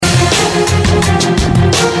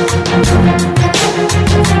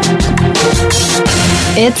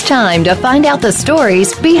It's time to find out the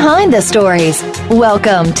stories behind the stories.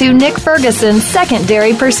 Welcome to Nick Ferguson's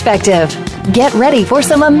Secondary Perspective. Get ready for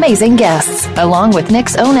some amazing guests, along with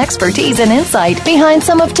Nick's own expertise and insight behind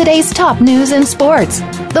some of today's top news in sports.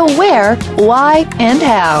 The where, why, and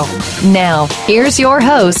how. Now, here's your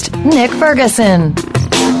host, Nick Ferguson.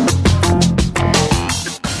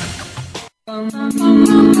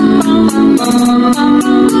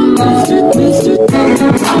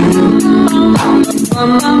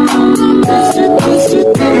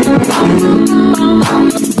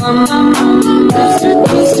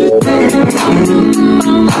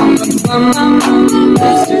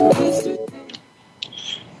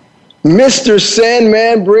 Mr.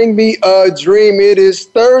 Sandman, bring me a dream. It is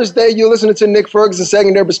Thursday. You're listening to Nick Ferguson,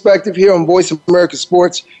 Secondary Perspective here on Voice of America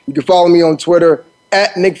Sports. You can follow me on Twitter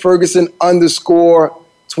at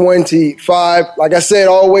NickFerguson_25. Like I said,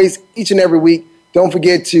 always, each and every week, don't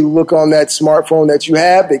forget to look on that smartphone that you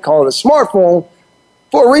have. They call it a smartphone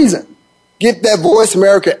for a reason. Get that Voice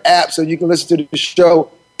America app so you can listen to the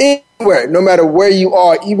show anywhere, no matter where you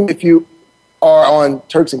are, even if you are on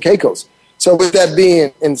Turks and Caicos. So with that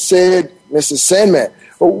being said, Mr. Sandman,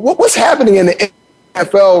 what's happening in the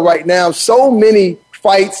NFL right now? So many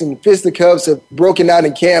fights and fisticuffs have broken out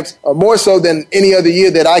in camps, more so than any other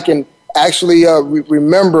year that I can actually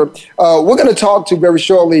remember. We're going to talk to very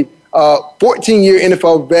shortly 14-year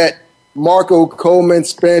NFL vet Marco Coleman.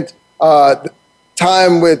 Spent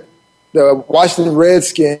time with the Washington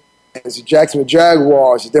Redskins, the Jacksonville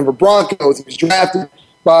Jaguars, the Denver Broncos. He was drafted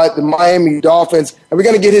by the Miami Dolphins, and we're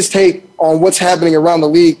going to get his take on what's happening around the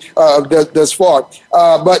league thus far.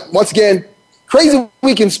 But once again, crazy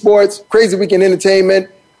week in sports, crazy week in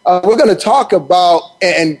entertainment. We're going to talk about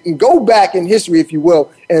and go back in history, if you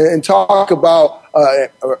will, and talk about a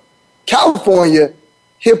California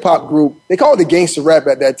hip-hop group. They called it gangster rap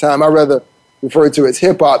at that time. I rather refer to it as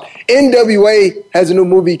hip-hop. NWA has a new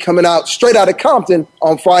movie coming out straight out of Compton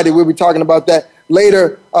on Friday. We'll be talking about that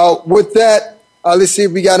later. With that, let's see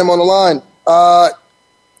if we got him on the line.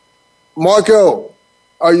 Marco,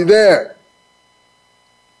 are you there?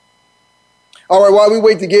 All right, while we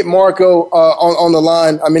wait to get Marco on the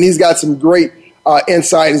line, I mean, he's got some great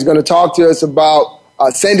insight. He's going to talk to us about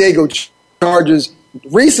San Diego Chargers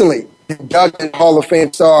recently inducted Hall of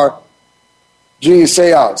Fame star Junior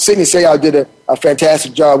Seau. Sidney Seau did a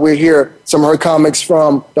fantastic job. We'll hear some of her comments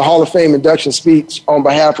from the Hall of Fame induction speech on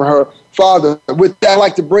behalf of her father. With that, I'd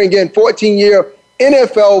like to bring in 14-year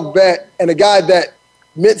NFL vet and a guy that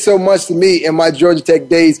meant so much to me in my Georgia Tech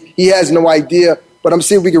days. He has no idea, but I'm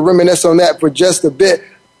seeing if we can reminisce on that for just a bit.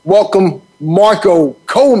 Welcome, Marco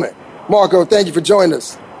Coleman. Marco, thank you for joining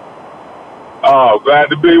us. Oh, glad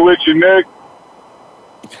to be with you, Nick.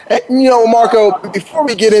 Hey, you know, Marco, before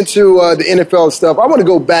we get into the NFL stuff, I want to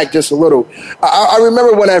go back just a little. I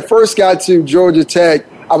remember when I first got to Georgia Tech,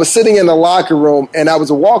 I was sitting in the locker room, and I was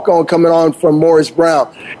a walk-on coming on from Morris Brown.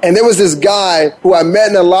 And there was this guy who I met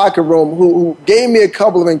in the locker room who gave me a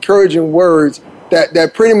couple of encouraging words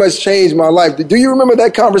that pretty much changed my life. Do you remember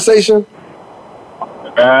that conversation?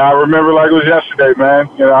 Man, I remember like it was yesterday, man.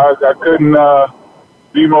 You know, I couldn't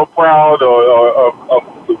be more proud of all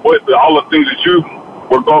the things that you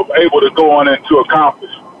were able to go on and to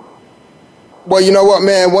accomplish. Well, you know what,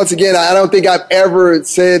 man? Once again, I don't think I've ever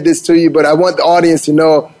said this to you, but I want the audience to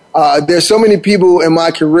know there's so many people in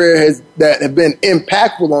my career that have been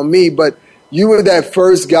impactful on me, but you were that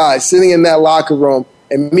first guy sitting in that locker room,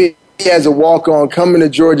 and me as a walk-on coming to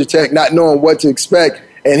Georgia Tech, not knowing what to expect.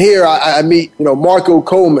 And here I meet, you know, Marco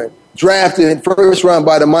Coleman, drafted in first round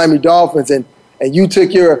by the Miami Dolphins, and you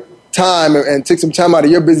took your time and took some time out of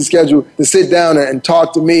your busy schedule to sit down and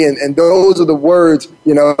talk to me. And those are the words,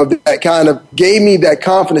 you know, that kind of gave me that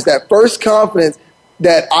confidence, that first confidence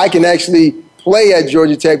that I can actually play at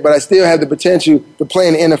Georgia Tech, but I still have the potential to play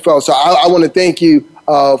in the NFL. So I want to thank you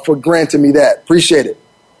for granting me that. Appreciate it.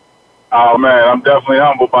 Oh, man, I'm definitely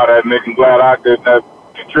humbled by that, Nick. I'm glad I could have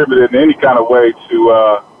contributed in any kind of way to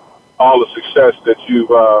all the success that you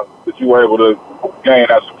were able to gain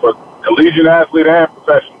as a collegiate athlete and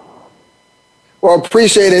professional. Well,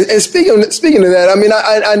 appreciate it. And speaking of that, I mean,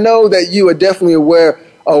 I know that you are definitely aware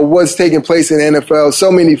of what's taking place in the NFL.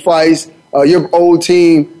 So many fights. Your old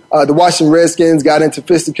team, the Washington Redskins, got into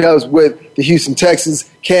fisticuffs with the Houston Texans.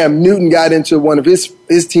 Cam Newton got into one of his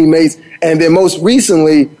teammates. And then most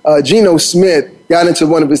recently, Geno Smith got into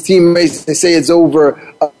one of his teammates. They say it's over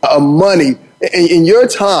money. In your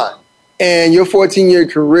time and your 14-year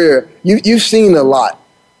career, you've seen a lot.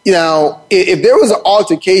 You know, if there was an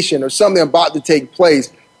altercation or something about to take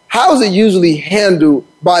place, how is it usually handled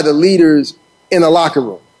by the leaders in the locker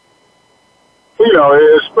room? You know,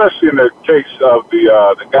 especially in the case of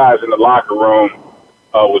the guys in the locker room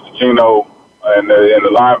with Gino and the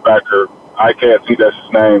linebacker, I can't see that's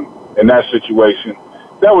his name, in that situation,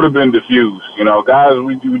 that would have been diffused. You know, guys,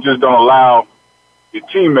 we just don't allow your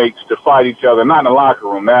teammates to fight each other, not in the locker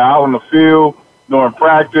room. Now, out on the field, during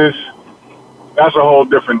practice, that's a whole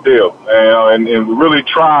different deal. And we really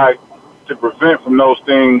try to prevent from those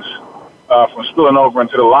things from spilling over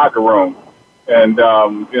into the locker room. And,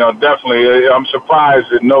 you know, definitely, I'm surprised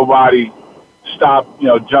that nobody stopped, you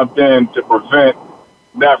know, jumped in to prevent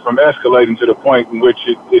that from escalating to the point in which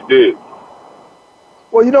it did.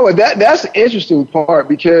 Well, you know what, that's the interesting part,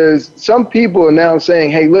 because some people are now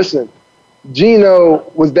saying, hey, listen,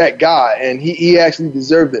 Gino was that guy, and he actually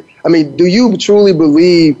deserved it. I mean, do you truly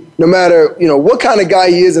believe, no matter, you know, what kind of guy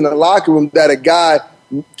he is in the locker room, that a guy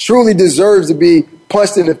truly deserves to be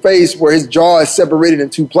punched in the face where his jaw is separated in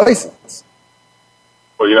two places?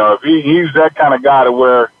 Well, you know, if he's that kind of guy to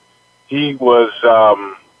where he was,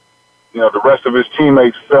 you know, the rest of his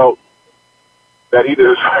teammates felt that he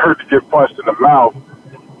deserved to get punched in the mouth,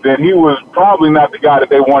 then he was probably not the guy that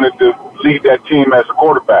they wanted to lead that team as a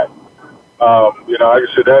quarterback. You know, like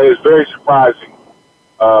I said, that is very surprising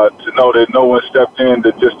to know that no one stepped in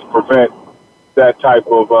to prevent that type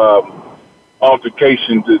of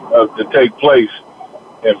altercation to take place.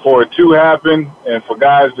 And for it to happen and for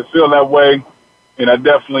guys to feel that way, you know,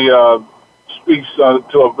 definitely speaks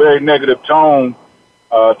to a very negative tone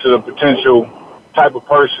to the potential type of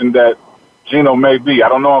person that Gino may be. I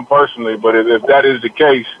don't know him personally, but if that is the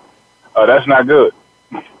case, that's not good.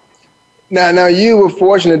 Now you were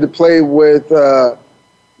fortunate to play with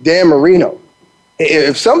Dan Marino.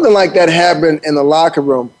 If something like that happened in the locker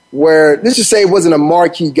room, where let's just say it wasn't a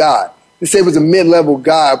marquee guy, let's say it was a mid-level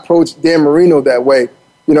guy approached Dan Marino that way,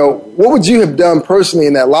 you know, what would you have done personally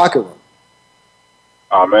in that locker room?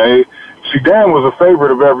 Oh, man. See, Dan was a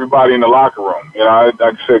favorite of everybody in the locker room. You know,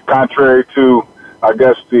 like I said, contrary to, I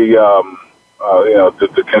guess, you know,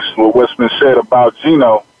 what's been said about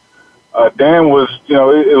Gino, Dan was, you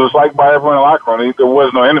know, it was liked by everyone in the locker room. There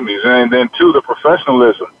was no enemies. And then, too, the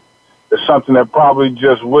professionalism is something that probably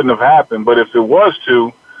just wouldn't have happened. But if it was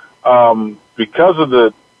to, because of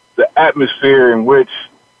the atmosphere in which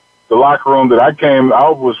the locker room that I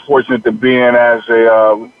was fortunate to be in as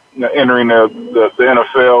entering the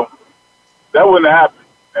NFL, that wouldn't have happened.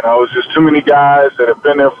 You know, it was just too many guys that have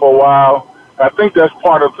been there for a while. I think that's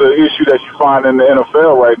part of the issue that you find in the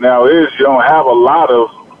NFL right now is you don't have a lot of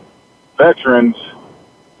veterans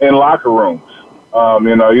in locker rooms.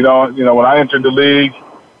 You know, when I entered the league,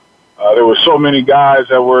 there were so many guys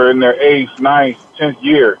that were in their 8th, 9th, 10th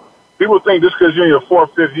year. People think just because you're in your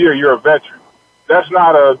 4th, 5th year, you're a veteran. That's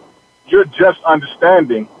not you're just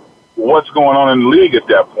understanding what's going on in the league at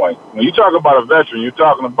that point. When you talk about a veteran, you're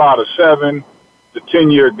talking about a 7 to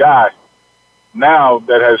 10-year guy now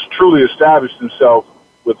that has truly established himself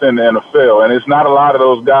within the NFL. And it's not a lot of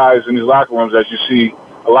those guys in these locker rooms that you see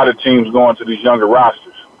a lot of teams going to these younger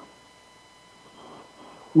rosters.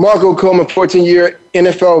 Marco Coleman, 14-year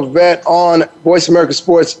NFL vet on Voice America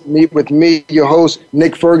Sports. Meet with me, your host,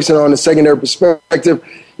 Nick Ferguson, on the Secondary Perspective.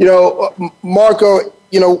 You know, Marco,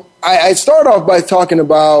 you know, I start off by talking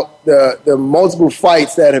about the multiple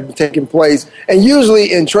fights that have taken place. And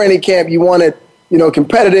usually in training camp, you want it, you know,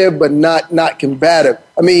 competitive but not combative.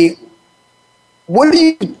 I mean, what do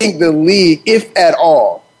you think the league, if at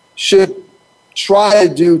all, should try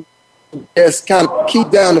to do to kind of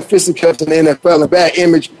keep down the fisticuffs in the NFL, a bad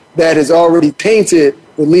image that has already tainted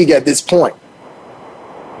the league at this point?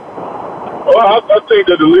 Well, I think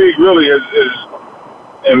that the league really is,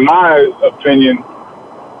 in my opinion,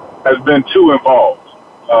 has been too involved.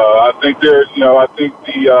 I think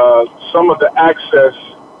some of the access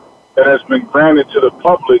that has been granted to the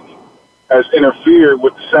public has interfered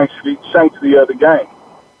with the sanctity of the game.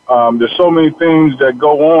 There's so many things that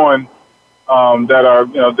go on that are,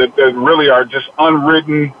 you know, that really are just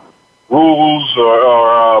unwritten rules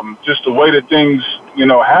or just the way that things, you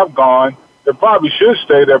know, have gone. That probably should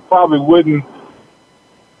stay. That probably wouldn't,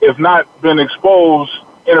 if not been exposed,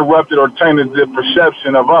 interrupted or tainted the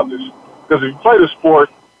perception of others. Because if you play the sport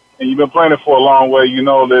and you've been playing it for a long way, you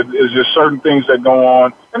know that there's just certain things that go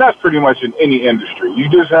on, and that's pretty much in any industry. You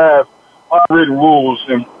just have unwritten rules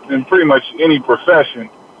in pretty much any profession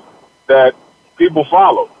that people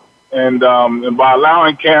follow. And by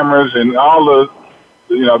allowing cameras and all the,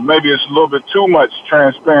 you know, maybe it's a little bit too much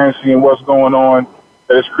transparency in what's going on,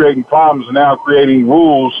 that it's creating problems and now creating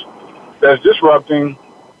rules that's disrupting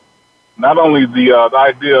not only the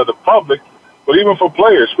idea of the public, but even for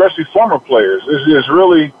players, especially former players.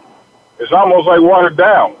 It's it's almost like watered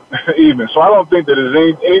down even. So I don't think that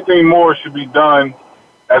there's anything more should be done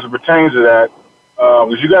as it pertains to that,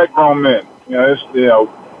 because you got grown men.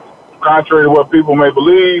 Contrary to what people may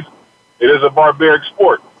believe, it is a barbaric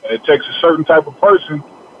sport, and it takes a certain type of person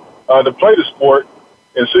to play the sport,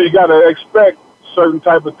 and so you got to expect certain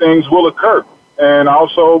type of things will occur. And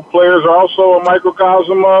also, players are also a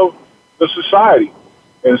microcosm of the society,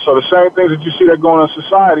 and so the same things that you see that going on in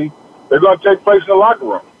society, they're going to take place in the locker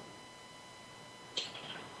room.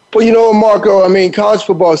 Well, Marco, I mean, college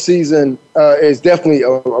football season is definitely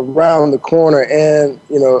around the corner. And,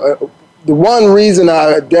 the one reason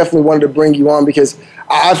I definitely wanted to bring you on, because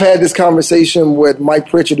I've had this conversation with Mike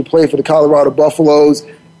Pritchard, who played for the Colorado Buffaloes,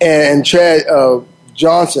 and Chad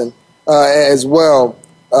Johnson as well,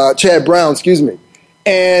 Chad Brown, excuse me.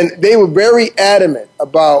 And they were very adamant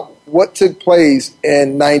about what took place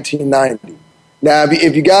in 1990. Now,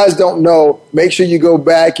 if you guys don't know, make sure you go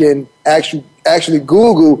back and actually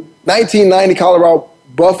Google 1990 Colorado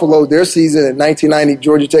Buffalo, their season, and 1990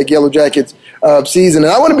 Georgia Tech Yellow Jackets season.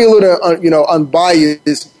 And I want to be a little,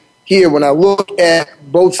 unbiased here when I look at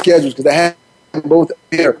both schedules, because I have them both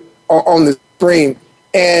here on the screen.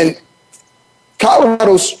 And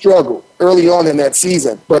Colorado struggled early on in that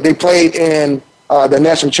season, but they played in the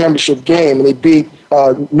national championship game, and they beat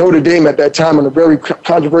Notre Dame at that time on a very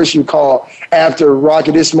controversial call after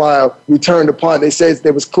Rocket Ismail returned the punt. They said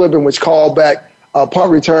there was clipping which called back a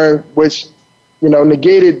punt return, which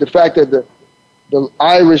negated the fact that the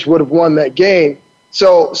Irish would have won that game.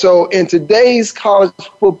 So in today's college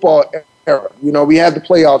football era, we have the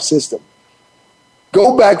playoff system.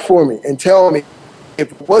 Go back for me and tell me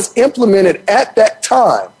if it was implemented at that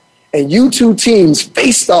time and you two teams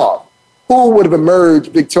faced off, who would have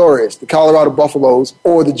emerged victorious, the Colorado Buffaloes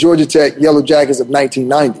or the Georgia Tech Yellow Jackets of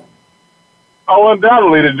 1990? Oh,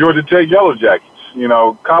 undoubtedly the Georgia Tech Yellow Jackets.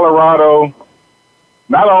 Colorado,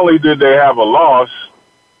 not only did they have a loss,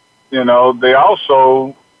 they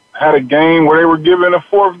also had a game where they were given a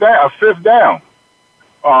fifth down.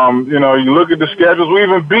 You look at the schedules. We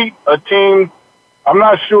even beat a team. I'm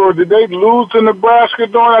not sure. Did they lose to Nebraska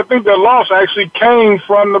I think their loss actually came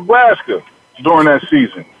from Nebraska during that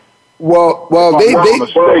season. Well,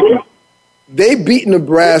 they beat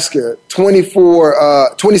Nebraska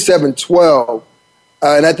 27-12,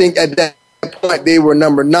 and I think at that point they were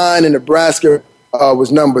number 9, and Nebraska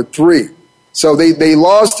was number 3. So they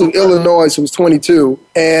lost to Illinois, who was 22,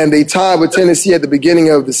 and they tied with Tennessee at the beginning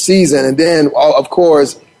of the season. And then, of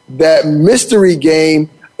course, that mystery game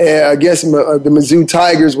against the Mizzou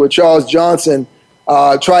Tigers, where Charles Johnson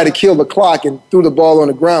tried to kill the clock and threw the ball on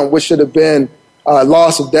the ground, which should have been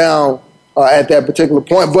loss of down at that particular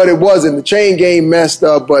point. But it wasn't. The chain game messed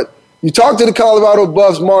up. But you talk to the Colorado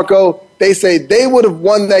Buffs, Marco, they say they would have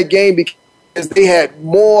won that game because they had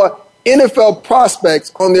more NFL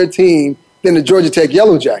prospects on their team than the Georgia Tech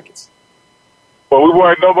Yellow Jackets. Well, we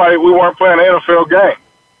weren't playing an NFL game.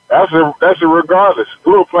 That's a regardless.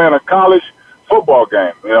 We were playing a college football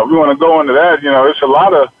game. We want to go into that. It's a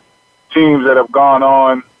lot of teams that have gone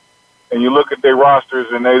on, and you look at their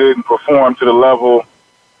rosters and they didn't perform to the level,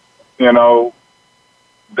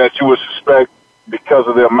 that you would suspect because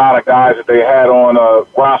of the amount of guys that they had on a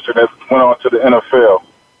roster that went on to the NFL.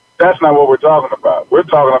 That's not what we're talking about. We're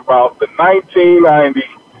talking about the 1990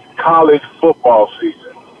 college football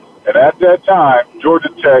season. And at that time, Georgia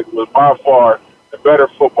Tech was by far the better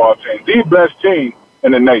football team, the best team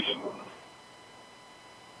in the nation.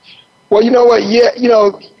 Well, you know what? Yeah,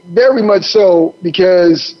 very much so,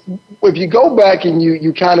 because if you go back and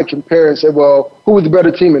you kind of compare and say, well, who was the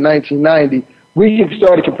better team in 1990, we can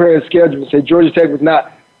start to compare the schedule and say Georgia Tech was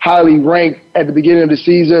not highly ranked at the beginning of the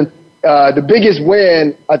season. The biggest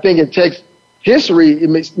win, I think, in Tech's history,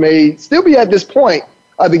 it may still be at this point,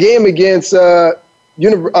 the game against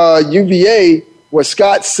UVA, where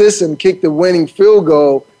Scott Sisson kicked the winning field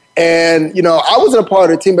goal. And, I wasn't a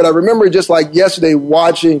part of the team, but I remember just like yesterday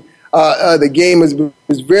watching the game was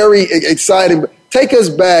very exciting. But take us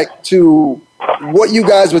back to what you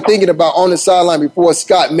guys were thinking about on the sideline before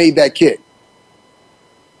Scott made that kick.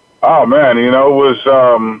 Oh, man, it was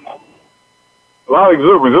a lot of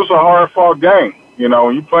exuberance. It was a hard-fought game.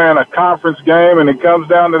 When you're playing a conference game and it comes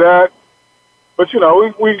down to that. But,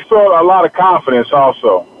 we felt a lot of confidence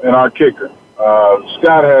also in our kicker.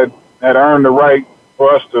 Scott had earned the right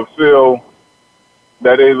for us to feel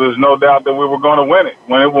that it was no doubt that we were going to win it.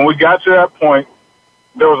 When we got to that point,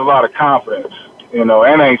 there was a lot of confidence, and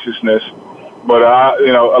anxiousness. But,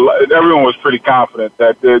 everyone was pretty confident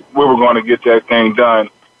that we were going to get that thing done,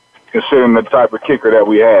 considering the type of kicker that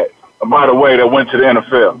we had. And by the way, that went to the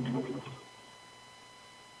NFL.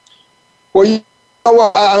 Well,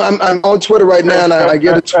 Well, I'm on Twitter right now, and I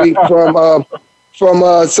get a tweet from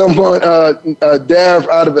someone, Dav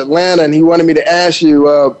out of Atlanta, and he wanted me to ask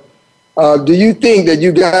you, do you think that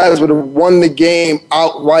you guys would have won the game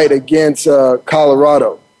outright against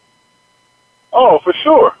Colorado? Oh, for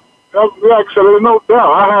sure. Like I said, there's no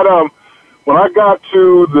doubt. I had when I got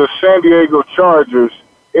to the San Diego Chargers,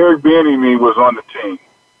 Eric Bieniemy was on the team,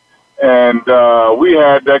 and we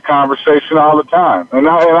had that conversation all the time. And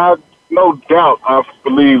I no doubt, I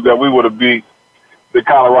believe that we would have beat the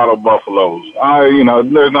Colorado Buffaloes.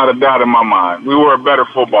 There's not a doubt in my mind. We were a better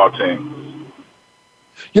football team.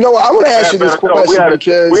 You know what? I want to ask you this question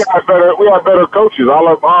because we had better coaches.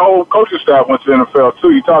 Our whole coaching staff went to the NFL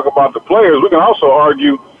too. You talk about the players. We can also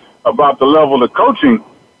argue about the level of coaching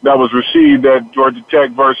that was received at Georgia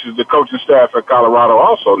Tech versus the coaching staff at Colorado.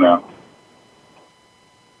 Also now.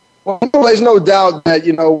 Well, there's no doubt that,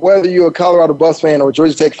 whether you're a Colorado Buffs fan or a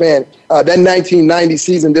Georgia Tech fan, that 1990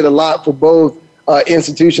 season did a lot for both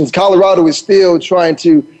institutions. Colorado is still trying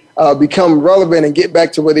to become relevant and get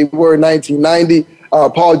back to where they were in 1990.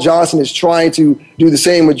 Paul Johnson is trying to do the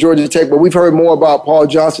same with Georgia Tech, but we've heard more about Paul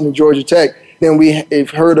Johnson and Georgia Tech than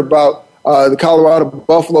we've heard about the Colorado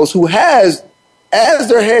Buffaloes, who has, as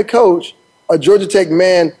their head coach, a Georgia Tech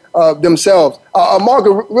man themselves.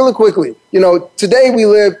 Marco, really quickly, today we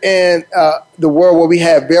live in the world where we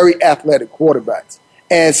have very athletic quarterbacks.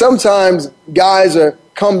 And sometimes guys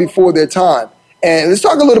come before their time. And let's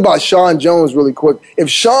talk a little about Sean Jones really quick. If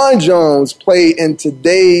Sean Jones played in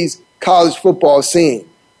today's college football scene,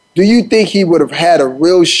 do you think he would have had a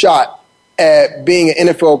real shot at being an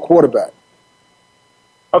NFL quarterback?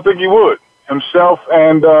 I think he would. Himself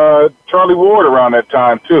and Charlie Ward around that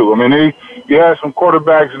time, too. I mean, he had some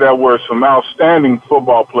quarterbacks that were some outstanding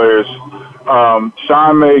football players.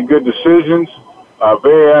 Sean made good decisions,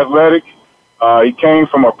 very athletic. He came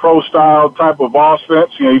from a pro-style type of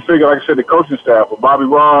offense. You figure, like I said, the coaching staff with Bobby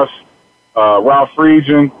Ross, Ralph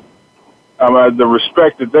Friedgen, the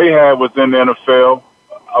respect that they had within the NFL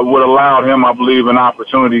would allow him, I believe, an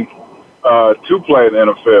opportunity to play in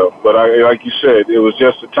the NFL. But like you said, it was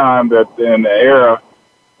just a time that in the era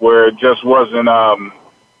where it just wasn't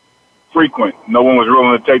frequent. No one was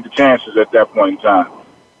willing to take the chances at that point in time.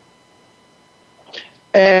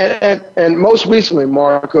 And most recently,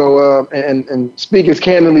 Marco, and speak as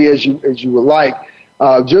candidly as you would like,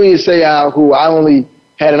 Junior Seau, who I only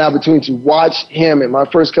had an opportunity to watch him in my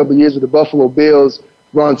first couple of years with the Buffalo Bills,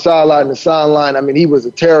 run sideline to sideline. I mean, he was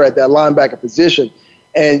a terror at that linebacker position.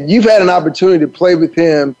 And you've had an opportunity to play with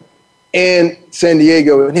him in San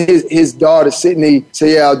Diego, and his daughter, Sydney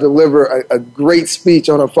Seau, deliver a great speech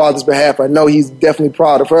on her father's behalf. I know he's definitely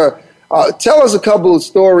proud of her. Tell us a couple of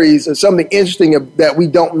stories or something interesting that we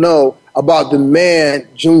don't know about the man,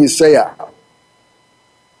 Junior Seau.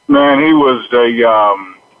 Man, he was the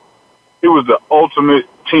ultimate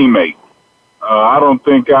teammate. I don't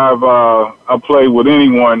think I played with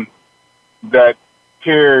anyone that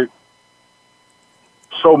cared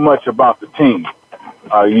so much about the team.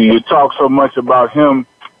 You talk so much about him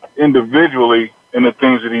individually and the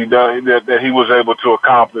things that he done, that he was able to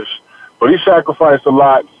accomplish, but he sacrificed a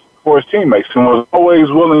lot for his teammates and was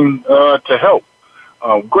always willing to help.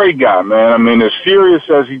 Great guy, man. I mean, as furious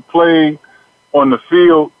as he played on the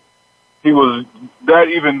field, he was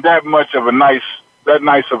that much of a nice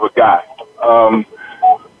of a guy.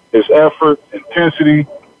 His effort, intensity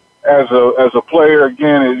as a player,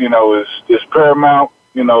 again, is paramount.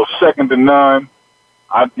 Second to none.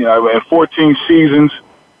 In 14 seasons,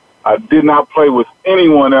 I did not play with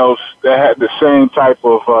anyone else that had the same type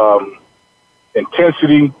of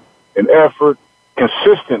intensity and effort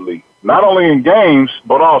consistently, not only in games,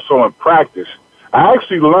 but also in practice. I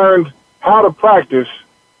actually learned how to practice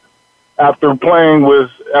after playing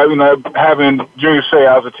with, having Junior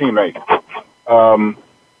Seau as a teammate.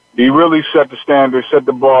 He really set the standard, set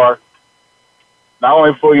the bar, not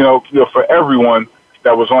only for, for everyone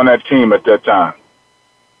that was on that team at that time.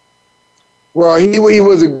 Well, he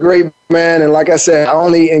was a great man, and like I said, I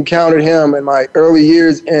only encountered him in my early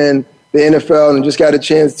years in the NFL and just got a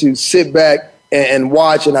chance to sit back and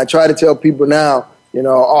watch, and I try to tell people now,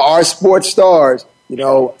 our sports stars,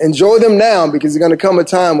 enjoy them now because there's going to come a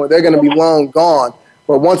time where they're going to be long gone.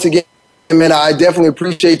 But once again, man, I definitely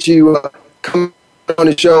appreciate you coming on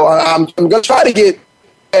the show. I'm going to try to get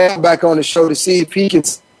back on the show to see if he can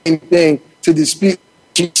say anything to dispute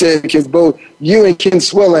what you said, because both you and Ken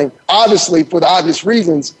Swilling, obviously for the obvious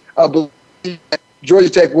reasons, believe that Georgia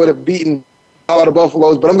Tech would have beaten lot of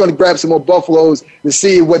Buffaloes, but I'm going to grab some more Buffaloes to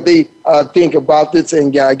see what they think about this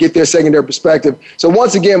and get their secondary perspective. So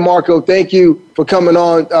once again, Marco, thank you for coming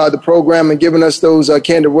on the program and giving us those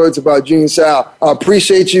candid words about Junior Seau. I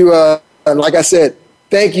appreciate you. And like I said,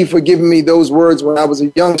 thank you for giving me those words when I was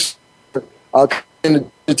a youngster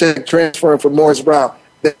in the tech transferring from Morris Brown.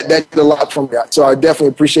 That did a lot for me. So I definitely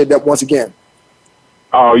appreciate that once again.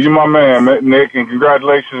 Oh, you my man, Nick, and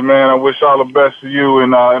congratulations, man. I wish all the best to you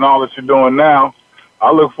and all that you're doing now.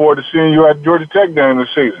 I look forward to seeing you at Georgia Tech during the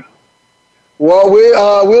season. Well,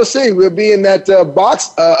 we'll see. We'll be in that box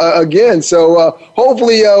again. So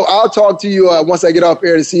hopefully I'll talk to you once I get off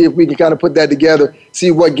air to see if we can kind of put that together,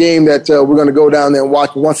 see what game that we're going to go down there and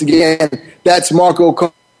watch. But once again, that's Marco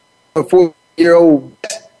Coleman, 4-year-old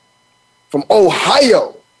from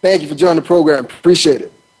Ohio. Thank you for joining the program. Appreciate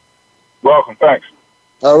it. Welcome. Thanks.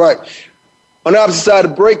 All right. On the opposite side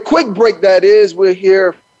of the break, quick break that is, we're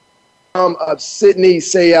here from Sydney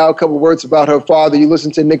Seau, a couple of words about her father. You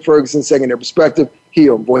listen to Nick Ferguson, Secondary Perspective,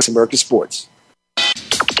 here on Voice America Sports.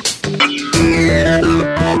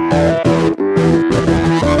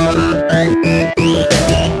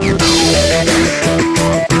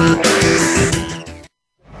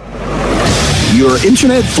 Your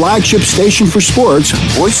internet flagship station for sports,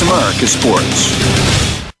 Voice America Sports.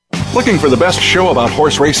 Looking for the best show about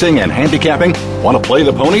horse racing and handicapping? Want to play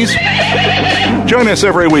the ponies? Join us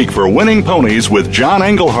every week for Winning Ponies with John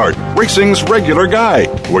Englehart, racing's regular guy,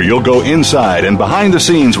 where you'll go inside and behind the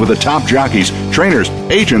scenes with the top jockeys, trainers,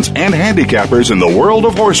 agents, and handicappers in the world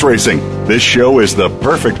of horse racing. This show is the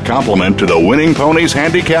perfect complement to the Winning Ponies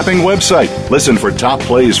handicapping website. Listen for top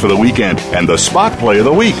plays for the weekend and the spot play of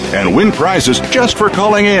the week, and win prizes just for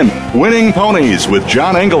calling in. Winning Ponies with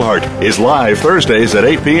John Englehart is live Thursdays at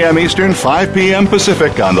 8 p.m. Eastern, 5 p.m.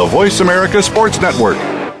 Pacific on the Voice America Sports Network.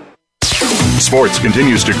 Sports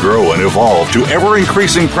continues to grow and evolve to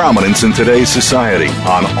ever-increasing prominence in today's society.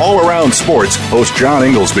 On All Around Sports, host John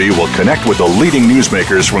Inglesby will connect with the leading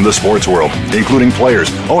newsmakers from the sports world, including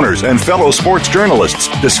players, owners, and fellow sports journalists,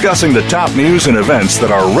 discussing the top news and events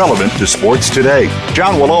that are relevant to sports today.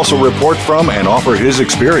 John will also report from and offer his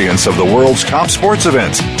experience of the world's top sports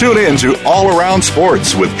events. Tune in to All Around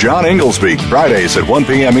Sports with John Inglesby, Fridays at 1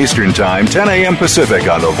 p.m. Eastern Time, 10 a.m. Pacific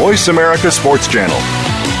on the Voice America Sports Channel.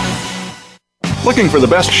 Looking for the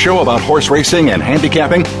best show about horse racing and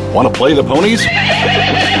handicapping? Want to play the ponies?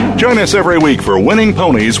 Join us every week for Winning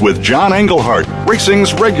Ponies with John Englehart,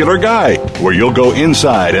 racing's regular guy, where you'll go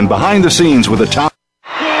inside and behind the scenes with the top.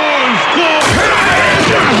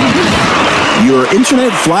 Your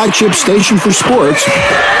internet flagship station for sports,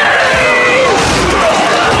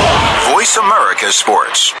 Voice America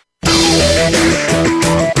Sports.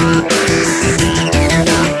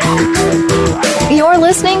 You're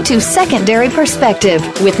listening to Secondary Perspective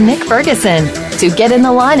with Nick Ferguson. To get in the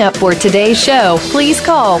lineup for today's show, please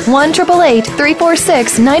call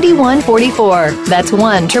 1-888-346-9144. That's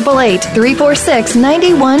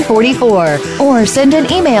 1-888-346-9144. Or send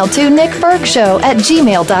an email to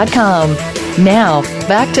nickfergshow@gmail.com. Now,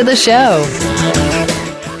 back to the show.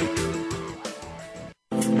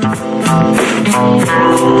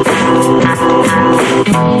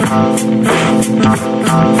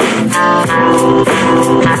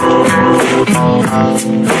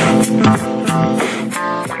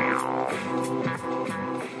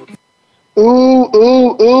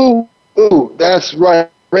 Ooh. That's right.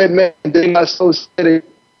 Redman did not so steady.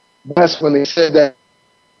 That's when they said that.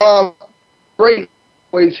 Great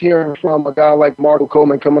always hearing from a guy like Marco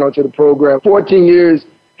Coleman coming onto the program. 14 years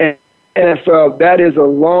in NFL. That is a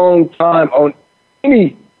long time on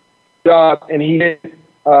any job. And he did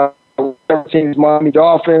teams, Miami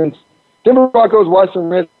Dolphins, Denver Broncos, Washington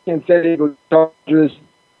Redskins, San Diego Chargers,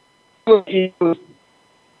 Eagles,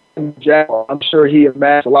 and Jaguars. I'm sure he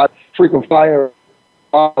amassed a lot of frequent flyer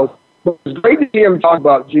miles. But it was great to hear him talk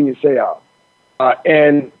about Junior Seau.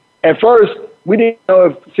 And at first, we didn't know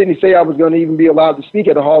if Sydney Seau was going to even be allowed to speak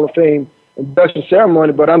at the Hall of Fame induction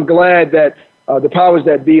ceremony, but I'm glad that the powers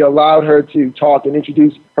that be allowed her to talk and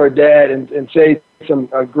introduce her dad and say some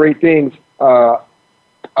great things about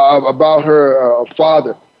her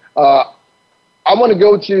father. I want to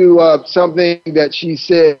go to something that she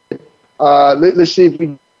said. Let's see if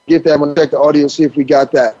we get that. I'm going to check the audio, see if we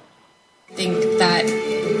got that. I think that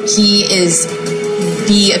he is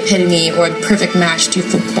the epitome or perfect match to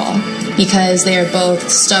football because they are both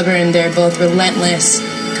stubborn, they're both relentless,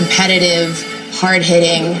 competitive,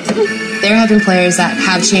 hard-hitting. There have been players that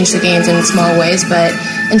have changed the games in small ways, but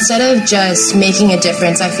instead of just making a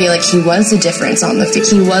difference, I feel like he was the difference on the field.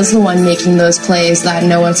 He was the one making those plays that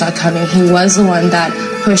no one saw coming. He was the one that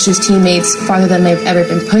pushed his teammates farther than they've ever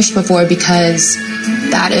been pushed before, because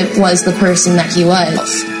that it was the person that he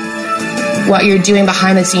was. What you're doing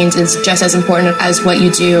behind the scenes is just as important as what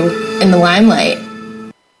you do in the limelight.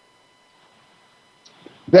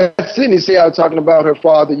 That's Sydney Seau talking about her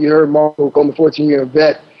father. You heard Marco Coleman, 14-year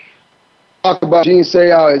vet, talk about Gene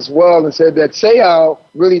Seau as well, and said that Seau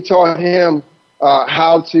really taught him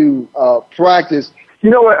how to practice.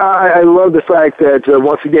 You know what? I love the fact that,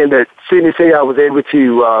 once again, that Sydney Seau was able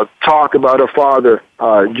to talk about her father,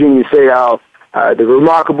 Junior Seau, the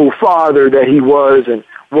remarkable father that he was and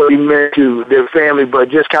what he meant to their family, but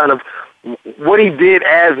just kind of what he did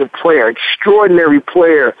as a player, extraordinary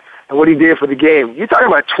player, and what he did for the game. You're talking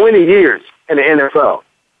about 20 years in the NFL.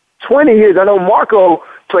 20 years. I know Marco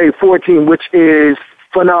played 14, which is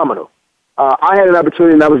phenomenal. I had an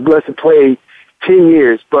opportunity, and I was blessed to play 10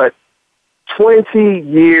 years, but 20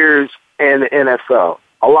 years in the NFL.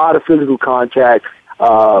 A lot of physical contact.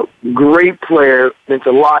 Great player. Meant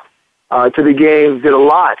a lot to the game. Did a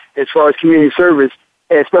lot as far as community service,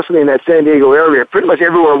 especially in that San Diego area. Pretty much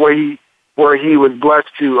everywhere where he was blessed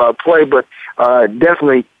to play, but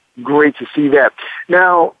definitely great to see that.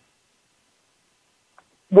 Now,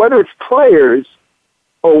 whether it's players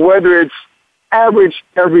or whether it's average,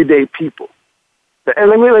 everyday people, and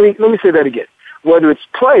let me say that again. Whether it's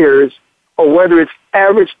players or whether it's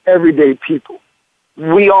average, everyday people,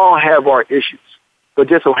 we all have our issues. But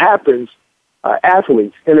just so happens,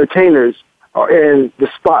 athletes, entertainers are in the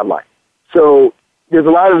spotlight. So there's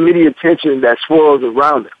a lot of media attention that swirls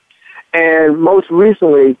around them. And most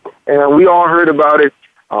recently, and we all heard about it,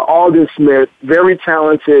 Aldon Smith, very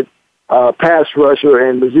talented pass rusher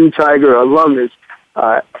and Mizzou Tiger alumnus,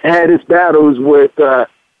 had his battles with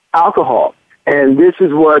alcohol. And this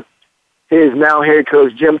is what his now head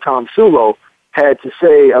coach, Jim Tomsulo, had to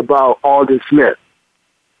say about Aldon Smith.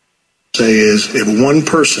 Say is, if one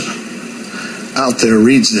person out there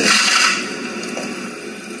reads this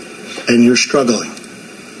and you're struggling,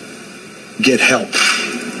 get help.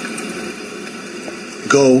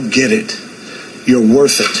 Go get it. You're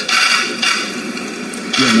worth it.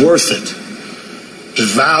 You're worth it.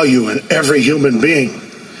 There's value in every human being.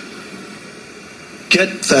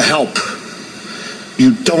 Get the help.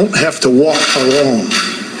 You don't have to walk alone.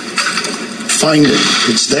 Find it.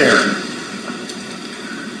 It's there.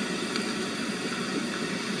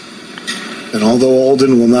 And although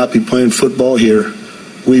Aldon will not be playing football here,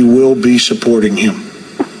 we will be supporting him.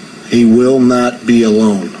 He will not be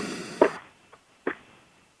alone.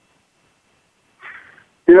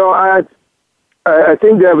 You know, I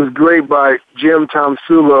think that was great by Jim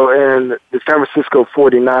Tomsulo and the San Francisco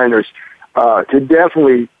 49ers to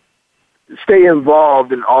definitely stay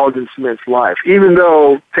involved in Aldon Smith's life, even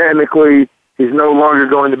though technically he's no longer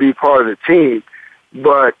going to be part of the team.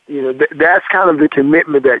 But, you know, that's kind of the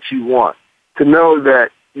commitment that you want, to know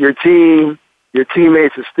that your team, your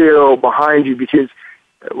teammates are still behind you, because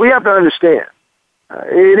we have to understand,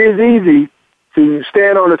 it is easy to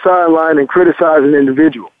stand on the sideline and criticize an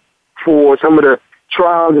individual for some of the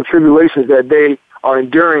trials and tribulations that they are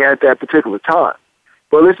enduring at that particular time.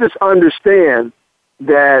 But let's just understand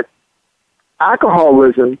that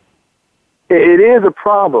alcoholism, it is a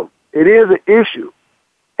problem. It is an issue.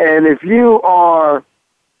 And if you are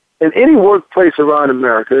in any workplace around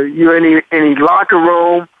America, you're in any locker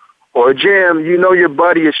room or a gym, you know your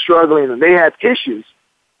buddy is struggling and they have issues,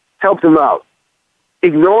 help them out.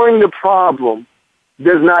 Ignoring the problem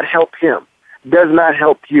does not help him, does not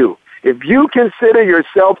help you. If you consider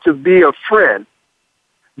yourself to be a friend,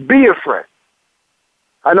 be a friend.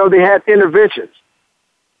 I know they had interventions.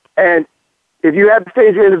 And if you have to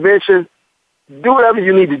stage your intervention, do whatever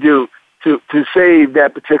you need to do to save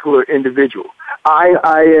that particular individual.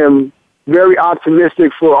 I am very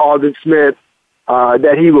optimistic for Aldon Smith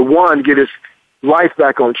that he would, one, get his life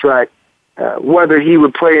back on track. Whether he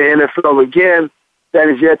would play in the NFL again, that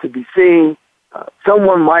is yet to be seen.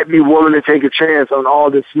 Someone might be willing to take a chance on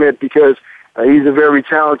Aldon Smith because he's a very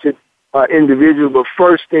talented individual. But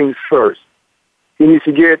first things first, he needs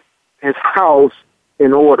to get his house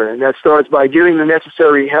in order, and that starts by getting the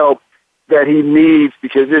necessary help that he needs,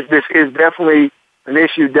 because this is definitely an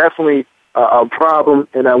issue, definitely a problem,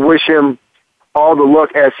 and I wish him all the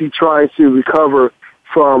luck as he tries to recover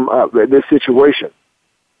from this situation.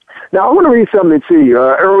 Now, I want to read something to you.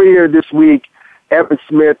 Earlier this week, Evan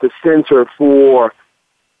Smith, the center for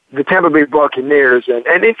the Tampa Bay Buccaneers, and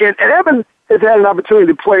Evan has had an opportunity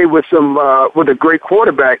to play with a great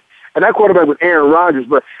quarterback and that quarterback was Aaron Rodgers.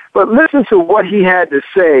 But listen to what he had to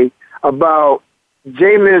say about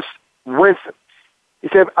Jameis Winston. He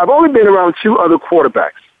said, I've only been around 2 other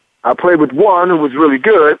quarterbacks. I played with one who was really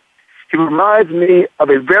good. He reminds me of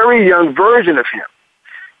a very young version of him.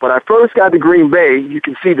 When I first got to Green Bay, you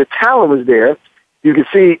can see the talent was there. You can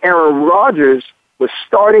see Aaron Rodgers was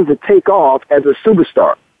starting to take off as a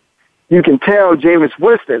superstar. You can tell Jameis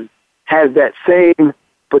Winston has that same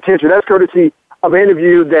potential. That's courtesy of an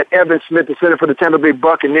interview that Evan Smith, the center for the Tampa Bay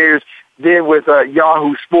Buccaneers, did with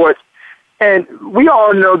Yahoo Sports. And we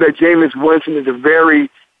all know that Jameis Winston is a very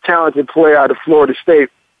talented player out of Florida State.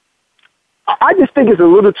 I just think it's a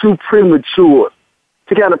little too premature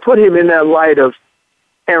to kind of put him in that light of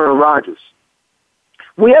Aaron Rodgers.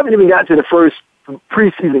 We haven't even got to the first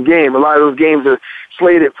preseason game. A lot of those games are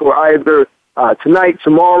slated for either tonight,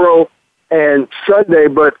 tomorrow, and Sunday,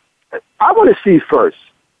 but I want to see first.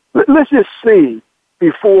 Let's just see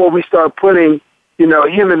before we start putting,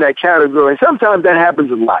 him in that category. And sometimes that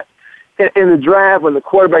happens a lot. In the draft, when the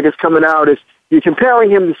quarterback is coming out, you're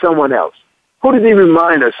comparing him to someone else. Who does he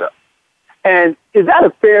remind us of? And is that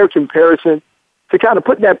a fair comparison to kind of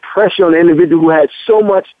put that pressure on the individual who had so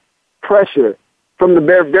much pressure from the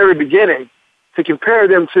very beginning to compare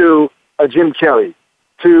them to a Jim Kelly,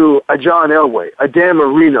 to a John Elway, a Dan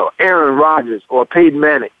Marino, Aaron Rodgers, or Peyton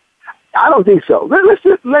Manning? I don't think so. Let's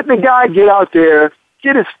just let the guy get out there,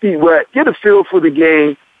 get his feet wet, get a feel for the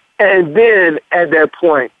game, and then at that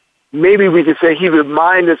point, maybe we can say he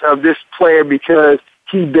reminds us of this player because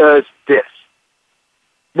he does this.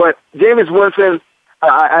 But Jameis Winston,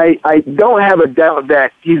 I don't have a doubt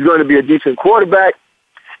that he's going to be a decent quarterback.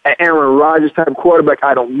 An Aaron Rodgers type quarterback,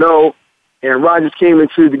 I don't know. Aaron Rodgers came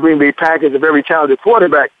into the Green Bay Packers, a very talented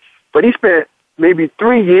quarterback, but he spent maybe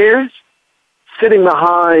 3 years sitting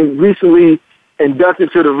behind recently inducted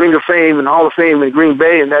to the Ring of Fame and Hall of Fame in Green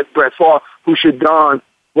Bay, and that's Brett Favre, who should don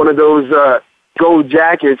one of those gold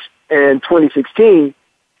jackets in 2016.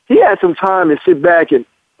 He had some time to sit back and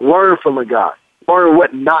learn from a guy, learn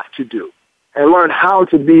what not to do, and learn how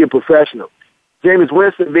to be a professional. Jameis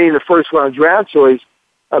Winston being the first-round draft choice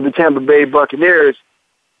of the Tampa Bay Buccaneers,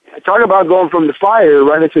 talk about going from the fire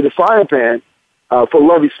right into the fire pan for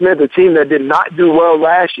Lovie Smith, a team that did not do well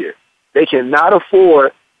last year. They cannot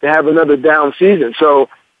afford to have another down season. So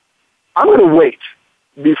I'm going to wait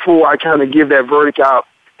before I kind of give that verdict out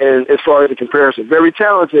and as far as the comparison. Very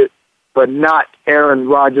talented, but not Aaron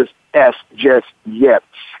Rodgers-esque just yet.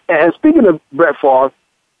 And speaking of Brett Favre,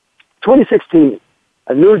 2016,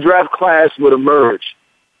 a new draft class would emerge.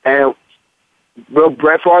 And will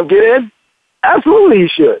Brett Favre get in? Absolutely he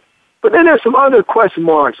should. But then there's some other question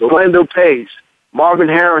marks. Orlando Pace, Marvin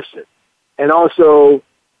Harrison, and also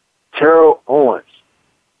Terrell Owens.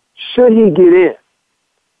 Should he get in?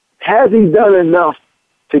 Has he done enough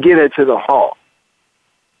to get into the Hall?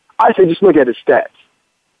 I say just look at his stats.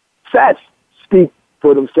 Stats speak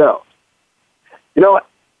for themselves. You know what?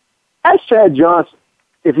 Ask Chad Johnson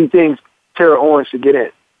if he thinks Terrell Owens should get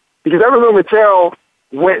in. Because I remember Terrell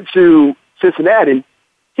went to Cincinnati,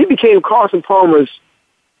 he became Carson Palmer's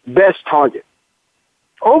best target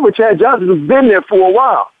over Chad Johnson, who's been there for a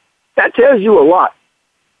while. That tells you a lot.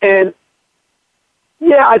 And,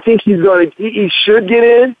 yeah, I think he should get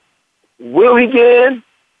in. Will he get in?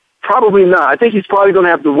 Probably not. I think he's probably going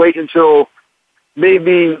to have to wait until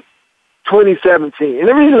maybe 2017. And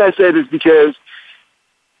the reason I say this is because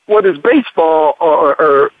whether it's baseball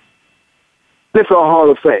or NFL Hall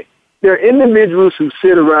of Fame, there are individuals who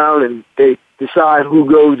sit around and they decide who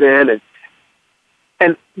goes in.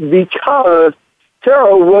 And because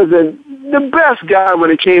Terrell wasn't the best guy when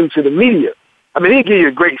it came to the media, I mean, he'd give you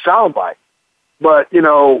a great soundbite. But, we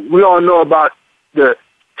all know about the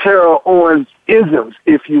Terrell Owens isms,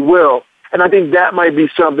 if you will. And I think that might be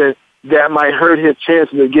something that might hurt his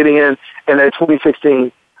chances of getting in that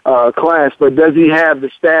 2016 class. But does he have the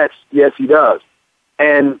stats? Yes, he does.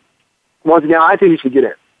 And once again, I think he should get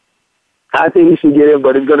in. I think he should get in,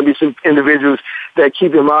 but there's going to be some individuals that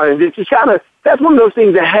keep him out. And it's just that's one of those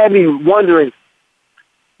things that had me wondering,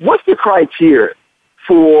 what's the criteria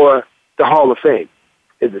for the Hall of Fame?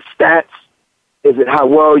 Is it stats? Is it how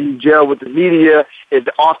well you gel with the media? Is it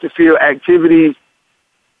off-the-field activities?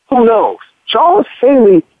 Who knows? Charles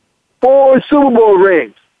Haley, 4 Super Bowl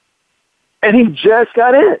rings, and he just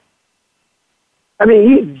got in. I mean,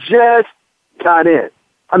 he just got in.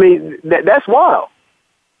 I mean, that's wild.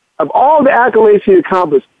 Of all the accolades he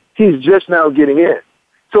accomplished, he's just now getting in.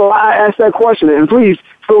 So I asked that question, and please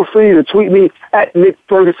feel free to tweet me at Nick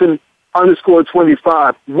Ferguson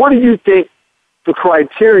 _25. What do you think the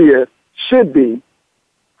criteria should be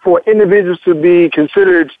for individuals to be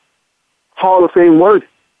considered Hall of Fame worthy?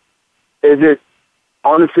 Is it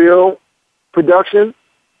on the field production?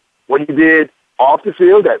 What he did off the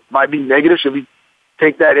field that might be negative? Should we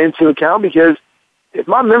take that into account? Because if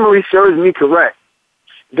my memory serves me correct,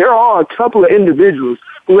 there are a couple of individuals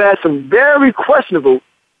who had some very questionable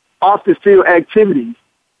off-the-field activities,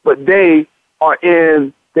 but they are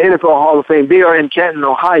in the NFL Hall of Fame. They are in Canton,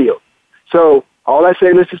 Ohio. So all I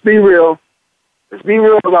say, let's just be real. Let's be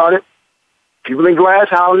real about it. People in glass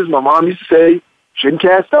houses, my mom used to say, shouldn't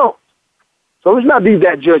cast stones. So let's not be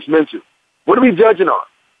that judgmental. What are we judging on?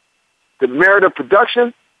 The merit of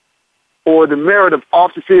production or the merit of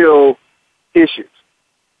off-the-field issues?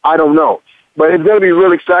 I don't know. But it's going to be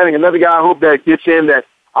really exciting. Another guy I hope that gets in that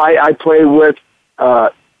I played with,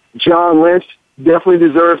 John Lynch, definitely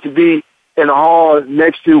deserves to be in the hall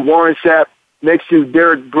next to Warren Sapp, next to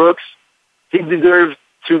Derek Brooks. He deserves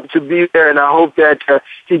to be there, and I hope that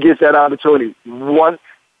he gets that opportunity. One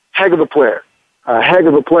heck of a player. A heck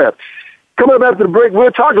of a player. Coming up after the break,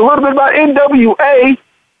 we'll talk a little bit about NWA.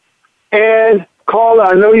 And, caller,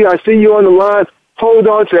 I see you on the line. Hold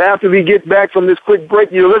on to after we get back from this quick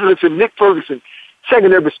break. You're listening to Nick Ferguson,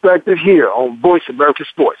 Secondary Perspective, here on Voice America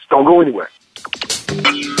Sports. Don't go anywhere.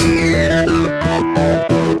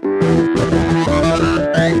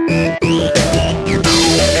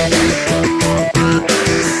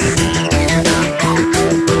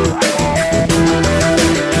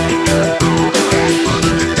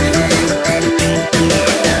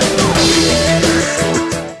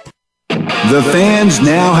 The fans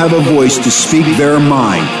now have a voice to speak their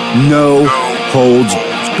mind. No holds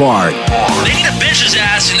barred. They need to bench his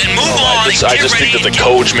ass and then move on. I just think that the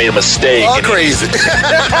coach made a mistake. All crazy.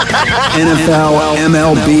 NFL,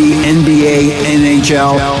 MLB, NBA,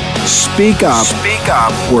 NHL. Speak up.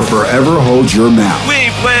 Or forever hold your mouth. We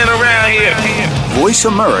ain't playing around here. Voice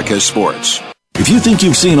America Sports. If you think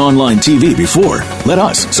you've seen online TV before, let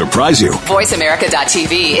us surprise you.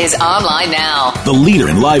 VoiceAmerica.tv is online now. The leader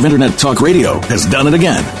in live internet talk radio has done it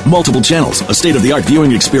again. Multiple channels, a state-of-the-art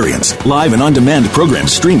viewing experience, live and on-demand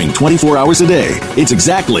programs streaming 24 hours a day. It's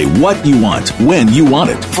exactly what you want, when you want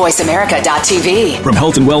it. VoiceAmerica.tv. From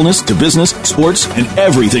health and wellness to business, sports, and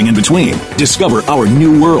everything in between. Discover our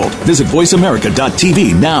new world. Visit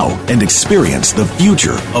VoiceAmerica.tv now and experience the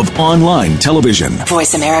future of online television.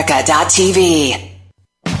 VoiceAmerica.tv.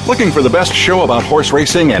 Looking for the best show about horse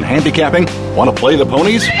racing and handicapping? Want to play the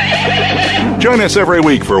ponies? Join us every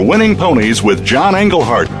week for Winning Ponies with John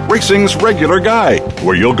Englehart, racing's regular guy,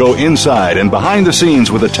 where you'll go inside and behind the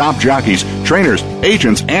scenes with the top jockeys, trainers,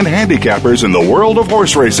 agents, and handicappers in the world of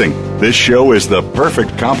horse racing. This show is the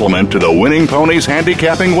perfect complement to the Winning Ponies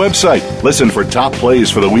handicapping website. Listen for top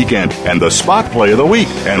plays for the weekend and the spot play of the week,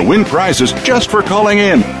 and win prizes just for calling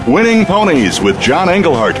in. Winning Ponies with John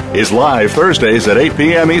Englehart is live Thursdays at 8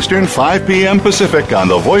 p.m. Eastern, 5 p.m. Pacific on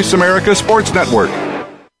the Voice America Sports Network.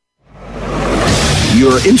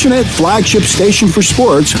 Your internet flagship station for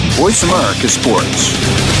sports, Voice America Sports.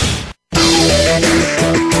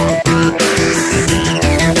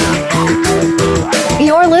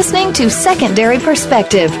 You're listening to Secondary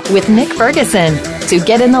Perspective with Nick Ferguson. To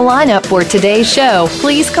get in the lineup for today's show,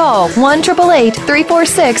 please call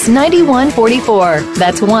 1-888-346-9144.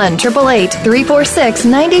 That's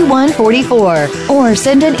 1-888-346-9144. Or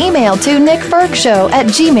send an email to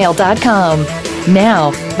nickfergshow@gmail.com.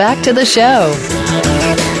 Now, back to the show.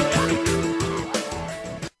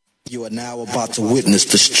 You are now about to witness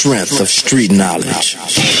the strength of street knowledge.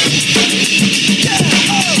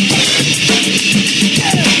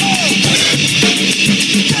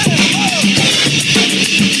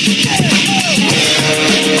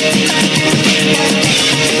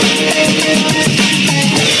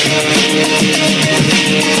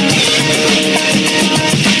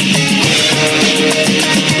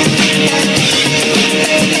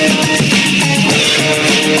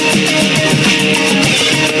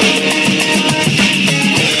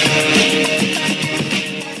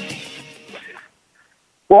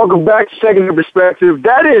 Welcome back to Secondary Perspective.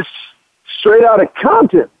 That is Straight Outta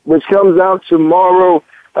Compton, which comes out tomorrow.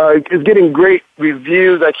 It's getting great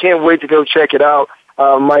reviews. I can't wait to go check it out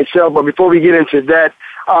myself. But before we get into that,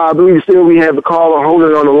 I believe still we have a caller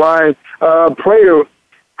holding on the line. Prater,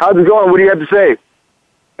 how's it going? What do you have to say?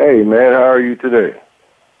 Hey, man, how are you today?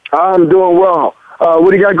 I'm doing well. What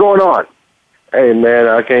do you got going on? Hey, man,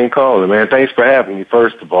 I can't call it, man. Thanks for having me,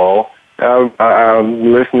 first of all.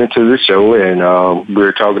 I'm listening to the show, and we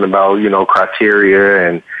were talking about, criteria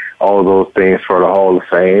and all of those things for the Hall of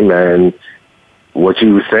Fame. And what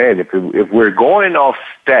you were saying, if we're going off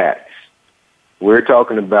stats, we're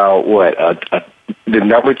talking about the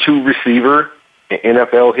number 2 receiver in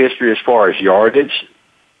NFL history as far as yardage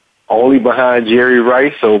only behind Jerry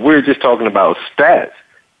Rice. So if we're just talking about stats,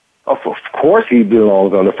 of course he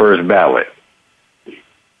belongs on the first ballot.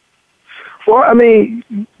 Well, I mean,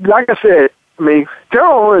 like I said,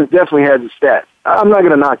 Terrell Owens definitely has the stats. I'm not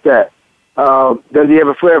going to knock that. Does he have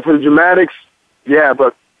a flair for the dramatics? Yeah,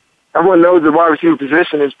 but everyone knows the wide receiver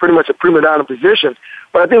position is pretty much a prima donna position.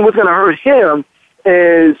 But I think what's going to hurt him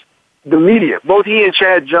is the media. Both he and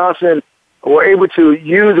Chad Johnson were able to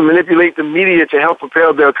use and manipulate the media to help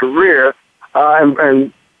propel their career,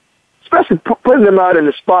 and especially putting them out in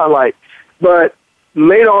the spotlight. But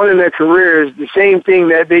later on in their careers, the same thing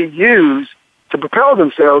that they used to propel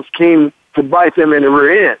themselves came to bite them in the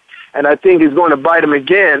rear end. And I think it's going to bite them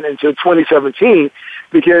again until 2017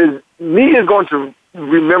 because media is going to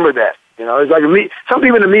remember that. It's like some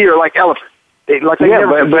people in the media are like elephants. But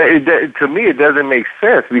to me, it doesn't make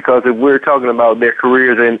sense because if we're talking about their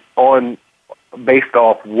careers based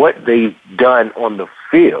off what they've done on the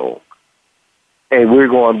field, and we're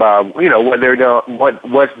going by what they're done,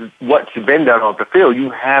 what's been done on the field, you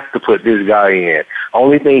have to put this guy in.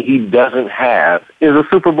 Only thing he doesn't have is a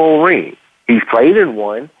Super Bowl ring. He's played in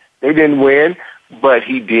one. They didn't win, but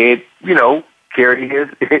he did, carry his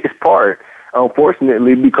part.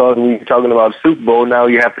 Unfortunately, because when you're talking about Super Bowl, now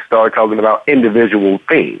you have to start talking about individual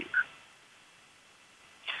things.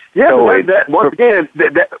 Yeah, so once again,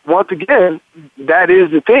 that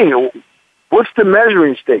is the thing. What's the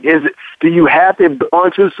measuring stick? Do you have to have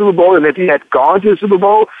gone to the Super Bowl? And if you had gone to the Super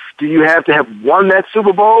Bowl, do you have to have won that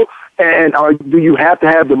Super Bowl? And do you have to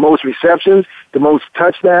have the most receptions, the most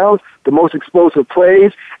touchdowns, the most explosive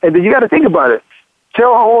plays? And then you got to think about it.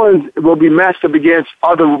 Terrell Owens will be matched up against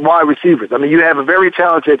other wide receivers. I mean, you have a very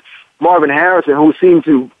talented Marvin Harrison who seems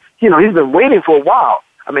to, he's been waiting for a while.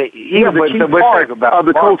 I mean, he was a key part of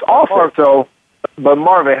the Colts offense. So, but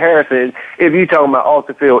Marvin Harrison, if you're talking about off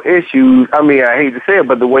the field issues, I hate to say it,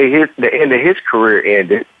 but the way the end of his career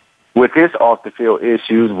ended with his off the field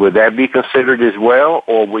issues, would that be considered as well,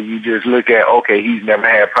 or will you just look at he's never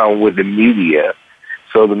had a problem with the media?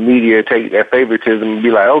 So the media take that favoritism and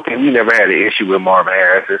be like, okay, we never had an issue with Marvin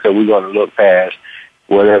Harrison, so we're going to look past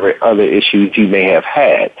whatever other issues he may have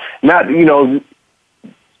had. Not,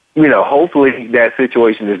 hopefully that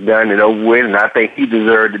situation is done and over with, and I think he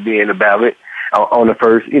deserved to be in the ballot on the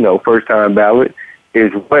first time ballot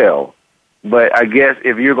as well. But I guess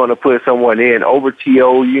if you're going to put someone in over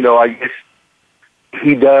T.O., I guess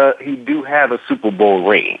he do have a Super Bowl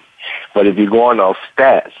ring. But if you're going off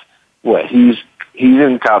stats, he's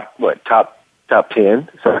in top 10,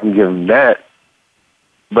 so I can give him that.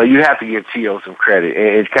 But you have to give T.O. some credit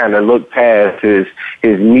and kind of look past his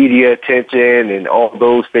media attention and all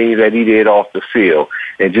those things that he did off the field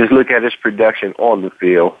and just look at his production on the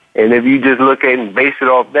field. And if you just look at and base it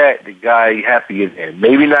off that, the guy, you have to get in.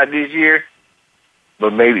 Maybe not this year,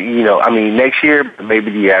 but maybe, next year, but maybe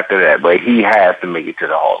the year after that. But he has to make it to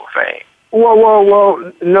the Hall of Fame.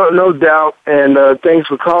 Well, no doubt. And thanks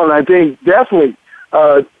for calling. I think definitely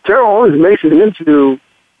Terrell Owens makes it into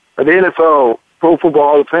the NFL Pro Football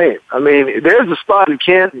Hall of Fame. I mean, there's a spot in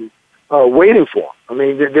Canton waiting for him. I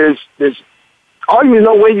mean, there's arguably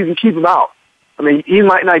no way you can keep him out. I mean, he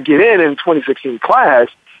might not get in 2016 class,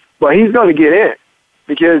 but he's going to get in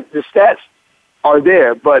because the stats are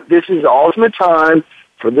there. But this is the ultimate time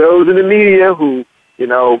for those in the media who,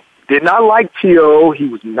 did not like T.O., he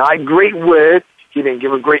was not great with, he didn't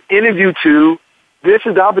give a great interview to. This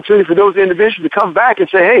is the opportunity for those individuals to come back and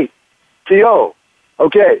say, hey, T.O.,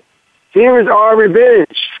 okay, here is our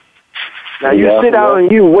revenge. Now, you sit out and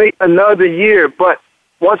you wait another year, but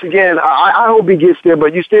once again, I hope he gets there,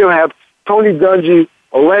 but you still have Tony Dungy,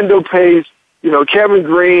 Orlando Pace, Kevin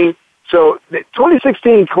Green. So the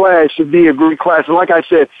 2016 class should be a great class. And like I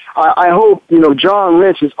said, I hope, John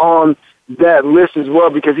Lynch is on that list as well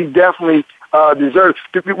because he definitely deserves.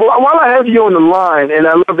 While I have you on the line, and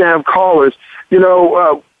I love to have callers,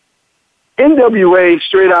 NWA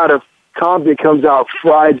Straight Out of Compton comes out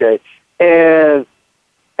Friday, and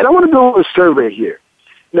I want to do a survey here.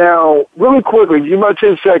 Now, really quickly, give you about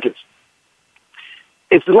 10 seconds.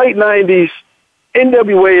 It's the late 90s.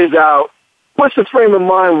 NWA is out. What's the frame of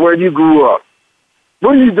mind where you grew up?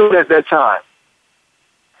 What were you doing at that time?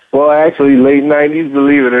 Well, actually, late 90s,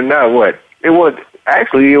 believe it or not, it was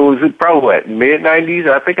probably mid-90s.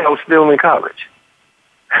 I think I was still in college.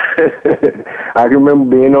 I can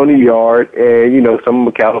remember being on the yard and, some of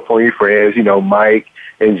my California friends, Mike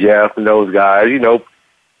and Jeff and those guys,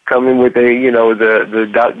 coming with the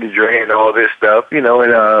Dr. Dre and all this stuff, and,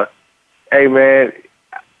 hey man,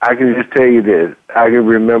 I can just tell you this. I can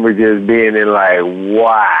remember just being in like,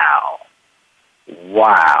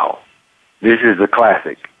 wow, this is a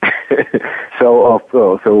classic.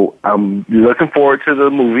 So I'm looking forward to the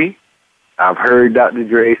movie. I've heard Dr.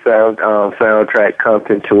 Dre's soundtrack comes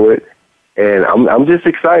into it, and I'm just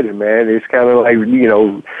excited, man. It's kind of like,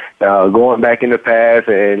 going back in the past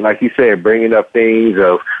and, like you said, bringing up things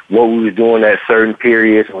of what we was doing at certain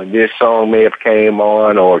periods when this song may have came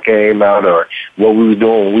on or came out, or what we was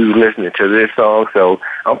doing when we was listening to this song. So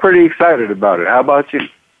I'm pretty excited about it. How about you?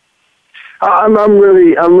 I'm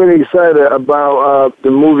really excited about the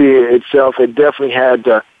movie itself. It definitely had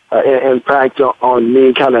an impact on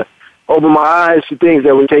me, kind of opened my eyes to things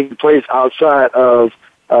that were taking place outside of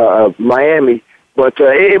Miami. But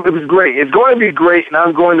it was great. It's going to be great, and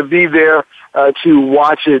I'm going to be there to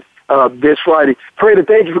watch it this Friday. Prater,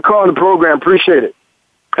 thank you for calling the program. Appreciate it.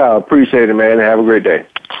 Appreciate it, man. Have a great day.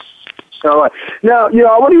 All right. Now,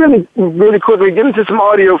 I want to really quickly get into some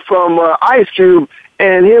audio from Ice Cube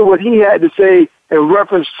and hear what he had to say in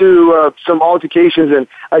reference to some altercations and,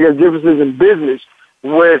 I guess, differences in business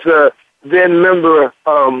with then member,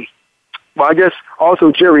 I guess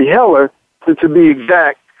also Jerry Heller, to be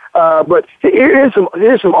exact. But here's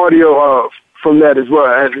some audio from that as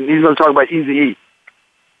well. And he's going to talk about Eazy-E.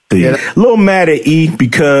 A little mad at E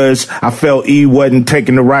because I felt E wasn't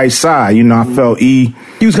taking the right side. I felt E,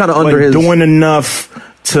 he was kind of under his doing enough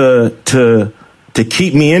to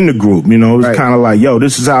keep me in the group. It was kind of like, yo,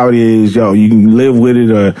 this is how it is. Yo, you can live with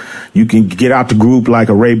it, or you can get out the group like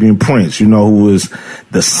Arabian Prince, who was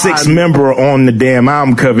the sixth member on the damn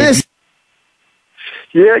album cover.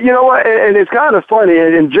 Yeah, you know what? And it's kind of funny.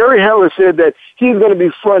 And Jerry Heller said that he's going to be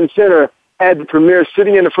front and center at the premiere,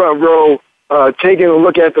 sitting in the front row, taking a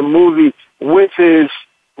look at the movie with his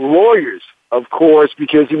lawyers, of course,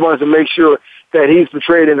 because he wants to make sure that he's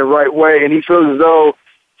portrayed in the right way. And he feels as though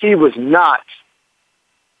he was not.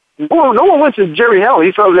 No one went to Jerry Heller.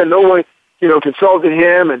 He felt that no one, consulted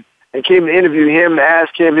him and came to interview him to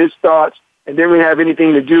ask him his thoughts, and didn't really have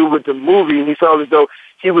anything to do with the movie. And he felt as though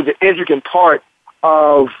he was an intricate part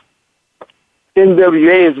of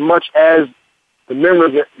NWA as much as the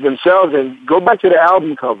members themselves. And go back to the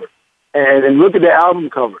album cover and look at the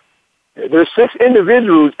album cover. There's 6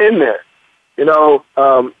 individuals in there,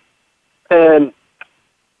 and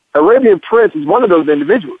Arabian Prince is one of those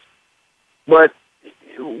individuals. But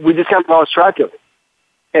we just kind of lost track of it.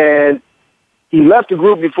 And he left the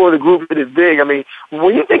group before the group did it big. I mean,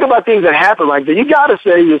 when you think about things that happen like that, you got to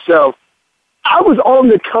say to yourself, I was on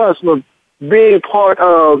the cusp of being part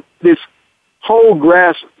of this whole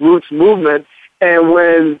grassroots movement. And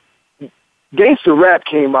when gangster rap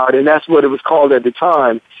came out, and that's what it was called at the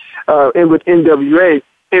time, and with NWA,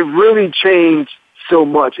 it really changed so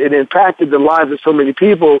much. It impacted the lives of so many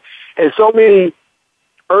people, and so many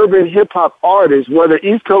urban hip-hop artists, whether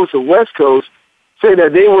East Coast or West Coast, say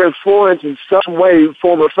that they were influenced in some way,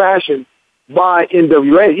 form, or fashion by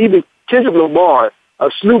NWA. Even Kendrick Lamar,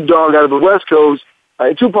 Snoop Dogg out of the West Coast,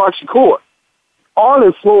 and Tupac Shakur, all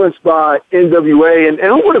influenced by NWA. And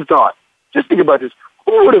who would have thought, just think about this,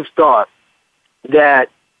 who would have thought that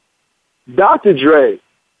Dr. Dre,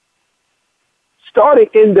 starting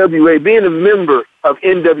NWA, being a member of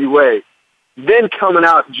NWA, then coming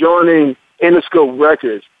out, joining Interscope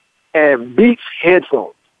Records, and Beats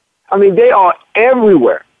headphones. I mean, they are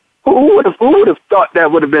everywhere. Who would have thought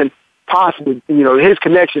that would have been possible? His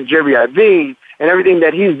connection, Jerry Iovine, and everything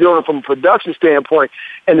that he's doing from a production standpoint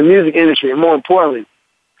and the music industry, and more importantly,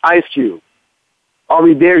 Ice Cube. Are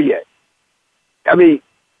we there yet? I mean,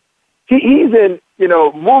 he's in,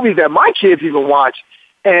 movies that my kids even watch.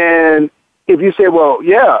 And if you say, well,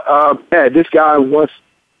 this guy once,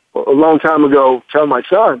 a long time ago, tell my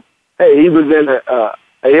son, hey, he was in a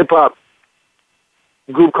hip-hop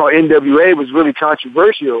group called NWA, was really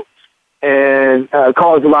controversial and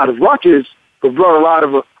caused a lot of ruckus, but brought a lot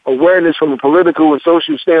of awareness from a political and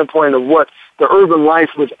social standpoint of what the urban life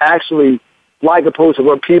was actually like, opposed to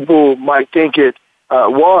what people might think it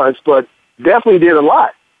was, but definitely did a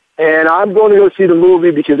lot. And I'm going to go see the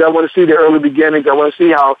movie because I want to see the early beginnings. I want to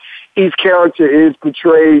see how each character is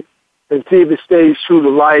portrayed and see if it stays true to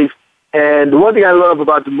life. And the one thing I love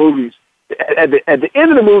about the movies, at the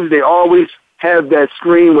end of the movie, they always have that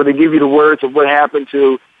screen where they give you the words of what happened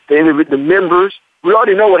to the members. We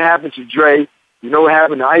already know what happened to Dre. We know what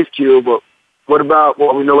happened to Ice Cube, but what about,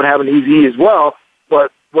 we know what happened to Eazy as well,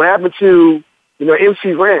 but what happened to,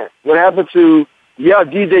 MC Ren? What happened to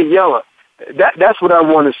DJ Yella? That's what I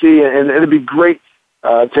want to see, and it'd be great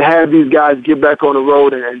to have these guys get back on the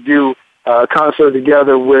road and do a concert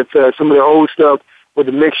together with some of their old stuff with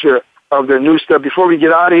a mixture of their new stuff. Before we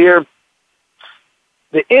get out of here,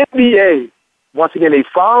 the NBA, once again, they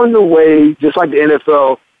found a way, just like the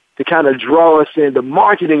NFL, to kind of draw us in. The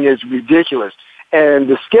marketing is ridiculous. and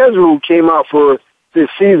the schedule came out for this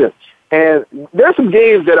season. And there's some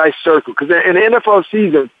games that I circle, because in the NFL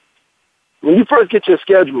season, when you first get your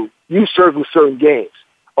schedule, you circle certain games.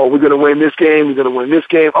 Oh, we're going to win this game. We're going to win this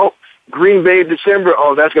game. Oh, Green Bay, December.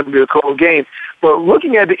 Oh, that's going to be a cold game. But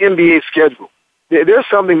looking at the NBA schedule, there's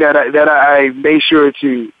something that I made sure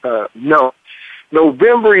to know.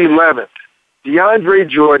 November 11th, DeAndre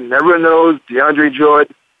Jordan. Everyone knows DeAndre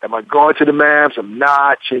Jordan. Am I going to the Mavs? I'm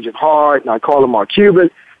not. Changing heart. And I call him Mark Cuban.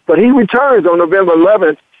 But he returns on November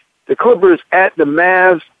 11th. The Clippers at the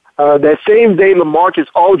Mavs. That same day, LaMarcus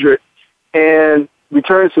Aldridge and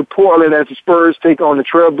returns to Portland as the Spurs take on the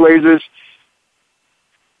Trailblazers.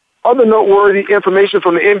 Other noteworthy information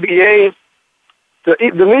from the NBA,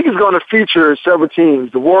 the league is going to feature several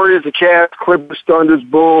teams: the Warriors, the Cavs, Clippers, Thunders,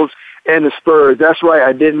 Bulls, and the Spurs. That's right,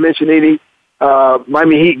 I didn't mention any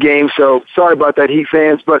Miami Heat games, so sorry about that, Heat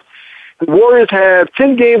fans. But the Warriors have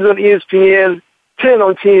 10 games on ESPN, 10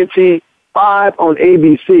 on TNT, 5 on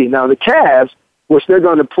ABC. Now, the Cavs, which they're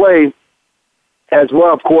going to play as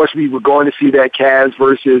well, of course, we were going to see that Cavs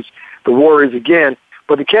versus the Warriors again.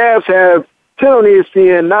 But the Cavs have 10 on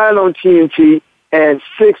ESPN, 9 on TNT, and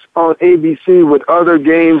 6 on ABC, with other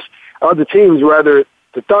teams,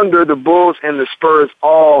 the Thunder, the Bulls, and the Spurs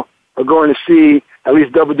all are going to see at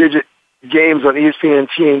least double-digit games on ESPN,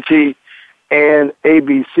 TNT, and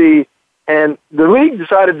ABC. And the league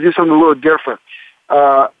decided to do something a little different.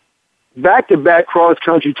 Back-to-back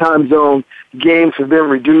cross-country time zone games have been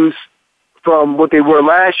reduced from what they were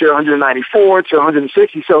last year, 194 to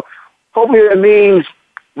 160. So hopefully that means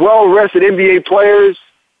well-rested NBA players,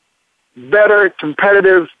 better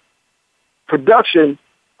competitive production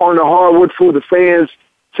on the hardwood for the fans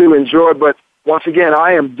to enjoy. But once again,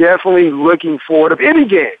 I am definitely looking forward to any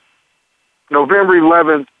game. November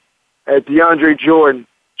 11th, as DeAndre Jordan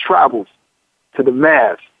travels to the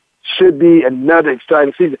Mavs. Should be another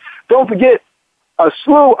exciting season. Don't forget, a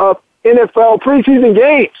slew of NFL preseason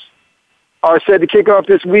games are set to kick off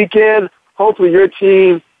this weekend. Hopefully your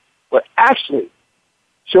team will actually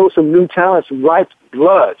show some new talent, some life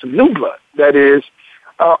blood, some new blood, that is.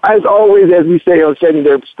 As always, as we say on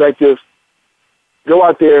Secondary Perspective, go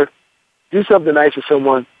out there, do something nice for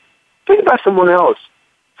someone. Think about someone else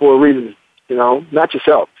for a reason, not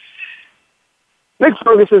yourself. Nick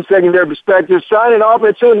Ferguson, Secondary Perspective, signing off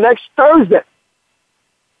until next Thursday.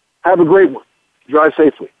 Have a great one. Drive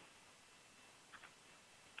safely.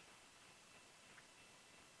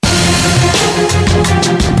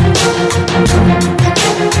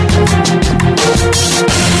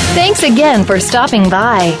 Thanks again for stopping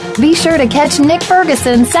by. Be sure to catch Nick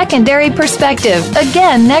Ferguson's Secondary Perspective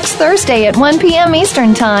again next Thursday at 1 p.m.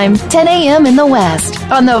 Eastern Time, 10 a.m. in the West,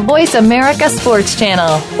 on the Voice America Sports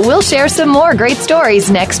Channel. We'll share some more great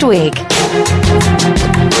stories next week.